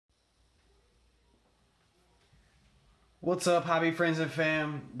What's up, hobby friends and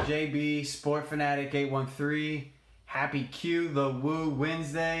fam? JB Sport Fanatic 813. Happy Q the Woo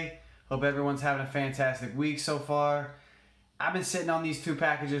Wednesday. Hope everyone's having a fantastic week so far. I've been sitting on these two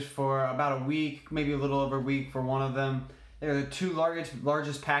packages for about a week, maybe a little over a week for one of them. They're the two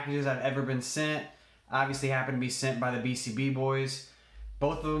largest packages I've ever been sent. Obviously happen to be sent by the BCB boys.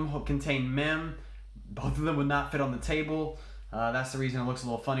 Both of them contain Mem. Both of them would not fit on the table. That's the reason it looks a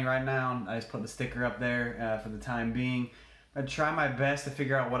little funny right now. I just put the sticker up there for the time being. I try my best to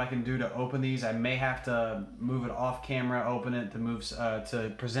figure out what I can do to open these. I may have to move it off camera, open it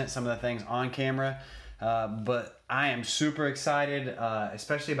to present some of the things on camera. But I am super excited,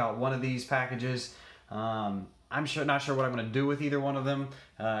 especially about one of these packages. I'm not sure what I'm going to do with either one of them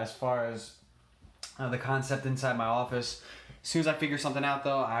as far as the concept inside my office. As soon as I figure something out,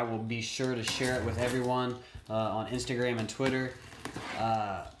 though, I will be sure to share it with everyone on Instagram and Twitter.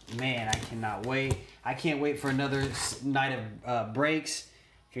 Man, I cannot wait. I can't wait for another night of breaks.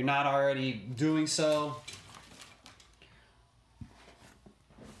 If you're not already doing so,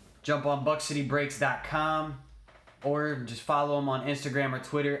 jump on BuckCityBreaks.com or just follow them on Instagram or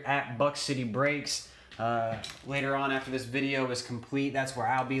Twitter at BuckCityBreaks. Later on, after this video is complete, that's where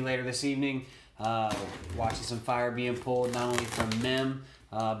I'll be later this evening. Watching some fire being pulled, not only from Mem,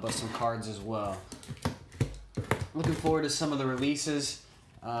 but some cards as well. Looking forward to some of the releases.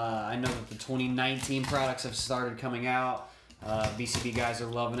 I know that the 2019 products have started coming out. BCB guys are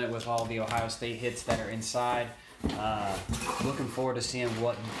loving it with all the Ohio State hits that are inside. Looking forward to seeing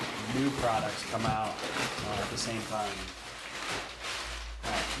what new products come out at the same time.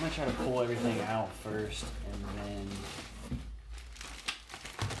 Alright, I'm going to try to pull everything out first and then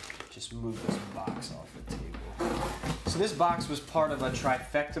just move this box off the table. So this box was part of a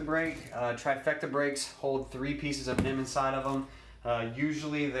trifecta break. Trifecta breaks hold 3 pieces of Mem inside of them.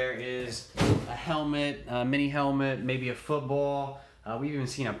 Usually there is a helmet, a mini helmet, maybe a football. We've even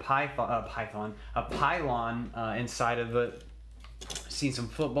seen a pylon inside of it. Seen some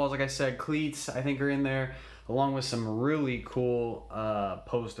footballs, like I said, cleats I think are in there, along with some really cool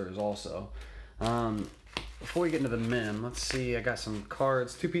posters also. Before we get into the Mem, let's see, I got some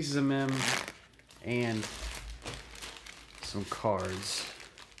cards, 2 pieces of Mem, and some cards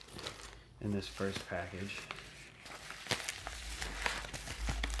in this first package.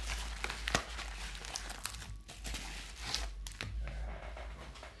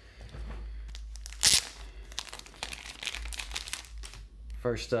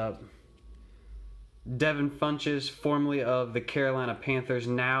 First up, Devin Funches, formerly of the Carolina Panthers,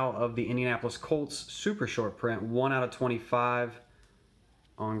 now of the Indianapolis Colts. Super short print, 1/25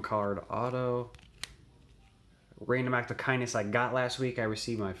 on card auto. Random act of kindness I got last week. I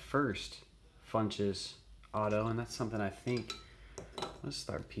received my first Funches auto, and that's something I think, let's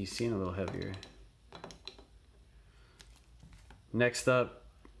start PCing a little heavier. Next up,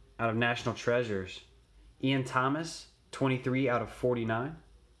 out of National Treasures, Ian Thomas, 23/49.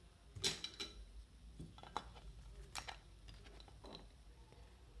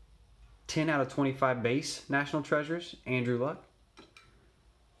 (10/25 base National Treasures, Andrew Luck.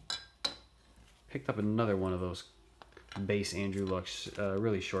 Picked up another one of those base Andrew Luck's,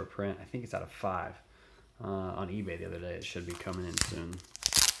 really short print. I think it's out of 5 on eBay the other day. It should be coming in soon.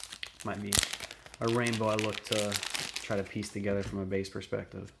 Might be a rainbow I look to try to piece together from a base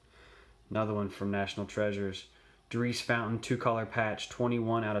perspective. Another one from National Treasures, Dries Fountain 2-color patch,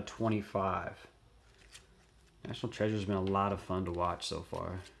 21/25. National Treasures has been a lot of fun to watch so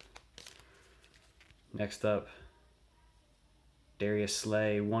far. Next up, Darius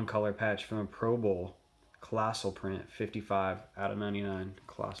Slay, 1-color patch from a Pro Bowl. Colossal print, 55/99.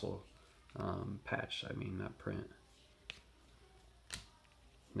 Colossal patch, I mean, not print.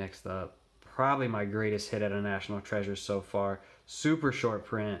 Next up, probably my greatest hit at a National Treasure so far. Super short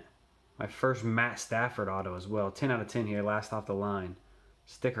print. My first Matt Stafford auto as well. 10/10 here, last off the line.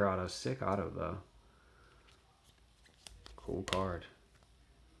 Sticker auto, sick auto though. Cool card.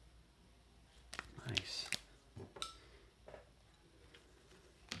 Nice.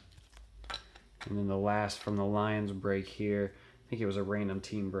 And then the last from the Lions break here, I think it was a random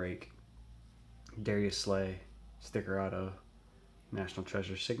team break. Darius Slay, sticker auto, National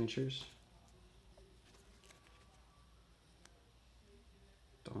Treasure signatures.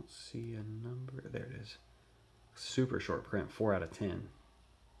 Don't see a number. There it is. Super short print, 4/10.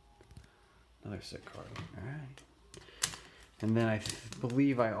 Another sick card. All right. And then I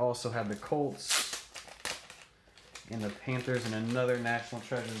believe I also have the Colts and the Panthers in another National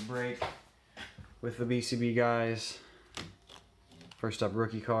Treasures break with the BCB guys. First up,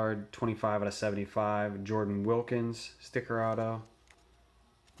 rookie card, 25/75. Jordan Wilkins, sticker auto,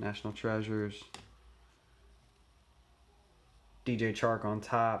 National Treasures. DJ Chark on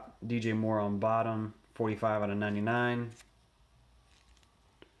top, DJ Moore on bottom, 45 out of 99.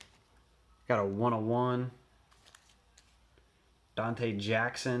 Got a 101. Dante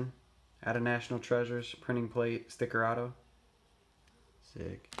Jackson out of National Treasures, printing plate, sticker auto.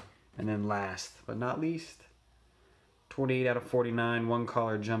 Sick. And then last but not least, 28 out of 49, one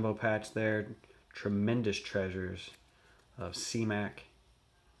color jumbo patch there. Tremendous treasures of C-Mac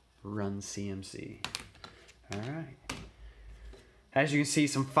Run CMC. All right. As you can see,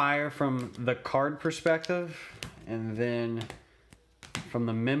 some fire from the card perspective, and then from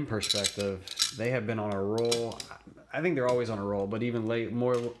the mem perspective, they have been on a roll. I think they're always on a roll, but even late,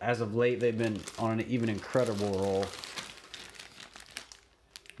 more as of late, they've been on an even incredible roll.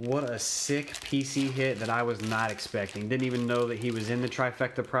 What a sick PC hit that I was not expecting. Didn't even know that he was in the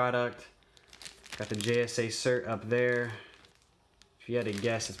trifecta product. Got the JSA cert up there. If you had to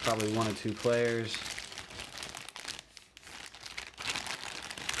guess, it's probably one or two players.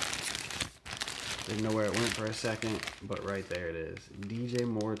 Didn't know where it went for a second, but right there it is. DJ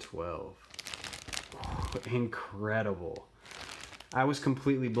Moore 12. Incredible. I was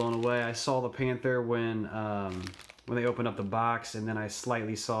completely blown away. I saw the Panther when they opened up the box, and then I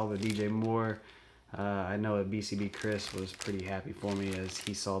slightly saw the DJ Moore. I know that BCB Chris was pretty happy for me as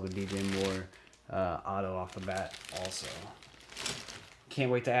he saw the DJ Moore auto off the bat also.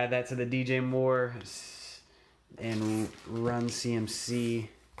 Can't wait to add that to the DJ Moore and Run CMC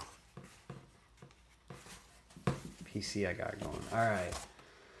PC I got going. All right.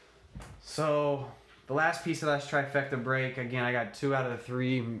 So the last piece of that trifecta break, again, I got 2 out of the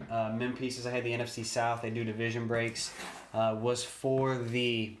 3 mem pieces. I had the NFC South. They do division breaks. Was for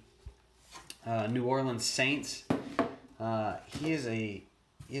the New Orleans Saints. He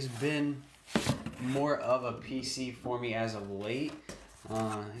has been more of a PC for me as of late.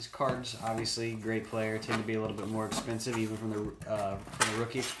 His cards, obviously, great player, tend to be a little bit more expensive, even from the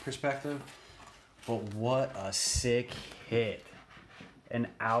rookie perspective. But what a sick hit. An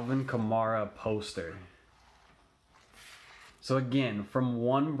Alvin Kamara poster. So again, from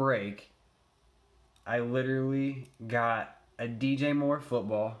one break, I literally got a DJ Moore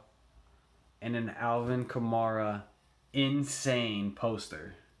football and an Alvin Kamara insane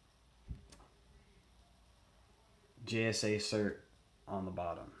poster. JSA cert on the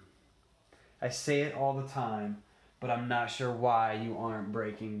bottom. I say it all the time, but I'm not sure why you aren't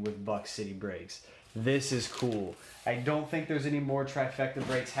breaking with Buck City breaks. This is cool. I don't think there's any more trifecta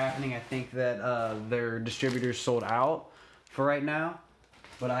breaks happening. I think that their distributors sold out for right now,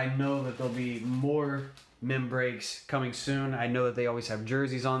 but I know that there'll be more mem breaks coming soon. I know that they always have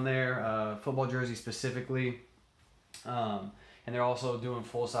jerseys on there, football jerseys specifically, and they're also doing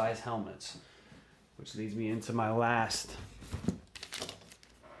full-size helmets, which leads me into my last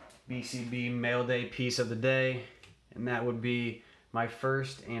BCB Mail Day piece of the day, and that would be my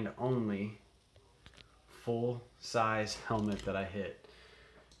first and only full-size helmet that I hit.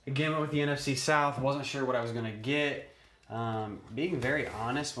 Again, went with the NFC South. Wasn't sure what I was going to get. Being very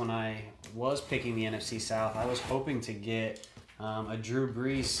honest, when I was picking the NFC South, I was hoping to get a Drew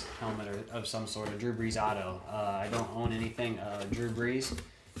Brees helmet of some sort, a Drew Brees auto. I don't own anything Drew Brees,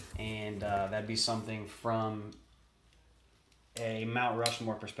 and that'd be something from a Mount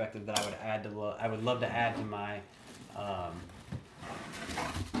Rushmore perspective that I would add to. I would love to add to my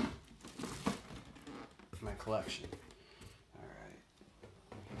my collection. All right.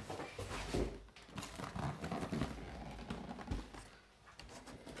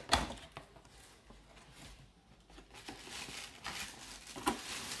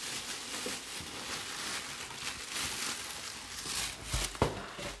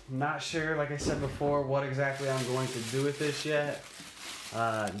 Not sure, like I said before, what exactly I'm going to do with this yet.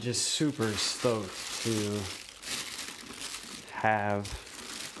 Just super stoked to have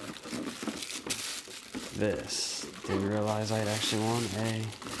this. Didn't realize I'd actually won a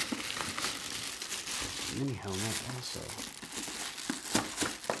mini helmet also.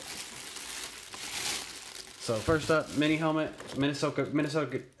 So first up, mini helmet, Minnesota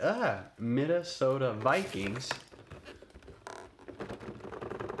Vikings.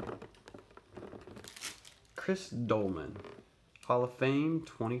 Chris Dolman, Hall of Fame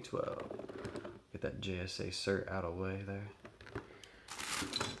 2012. Get that JSA cert out of the way there.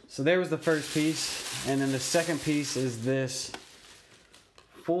 So there was the first piece, and then the second piece is this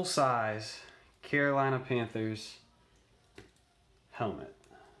full-size Carolina Panthers helmet.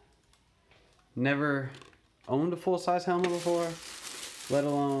 Never owned a full-size helmet before, let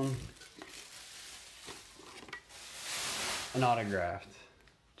alone an autographed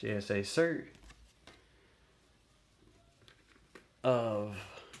JSA cert of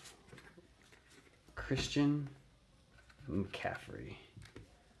Christian McCaffrey.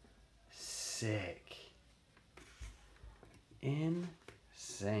 Sick.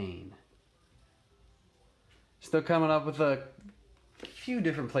 Insane. Still coming up with a few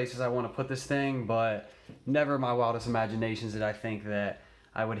different places I want to put this thing, but never in my wildest imaginations did I think that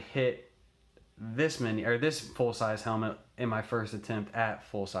I would hit this many, or this full-size helmet in my first attempt at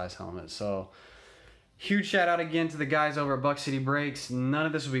full-size helmet. So huge shout out again to the guys over at Buck City Breaks. None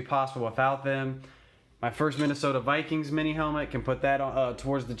of this would be possible without them. My first Minnesota Vikings mini helmet, can put that on,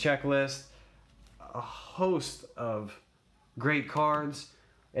 towards the checklist. A host of great cards.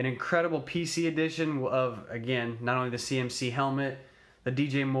 An incredible PC edition of, again, not only the CMC helmet, the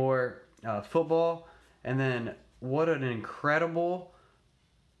DJ Moore football, and then what an incredible,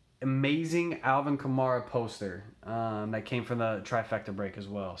 amazing Alvin Kamara poster that came from the trifecta break as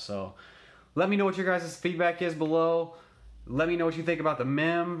well. So let me know what your guys' feedback is below. Let me know what you think about the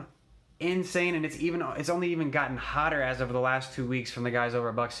Mem. Insane, and it's only even gotten hotter as of the last 2 weeks from the guys over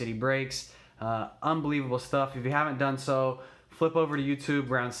at Buck City Breaks. Unbelievable stuff. If you haven't done so, flip over to YouTube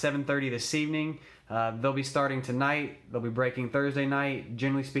around 7:30 this evening. They'll be starting tonight. They'll be breaking Thursday night.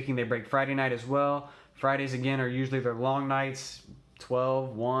 Generally speaking, they break Friday night as well. Fridays, again, are usually their long nights,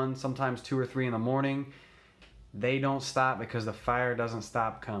 12, 1, sometimes 2 or 3 in the morning. They don't stop because the fire doesn't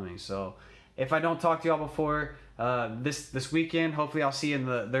stop coming. So if I don't talk to y'all before this weekend, hopefully I'll see you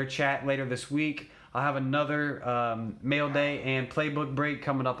in their chat later this week. I'll have another mail day and playbook break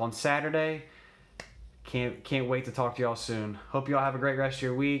coming up on Saturday. Can't wait to talk to y'all soon. Hope y'all have a great rest of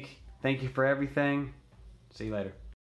your week. Thank you for everything. See you later.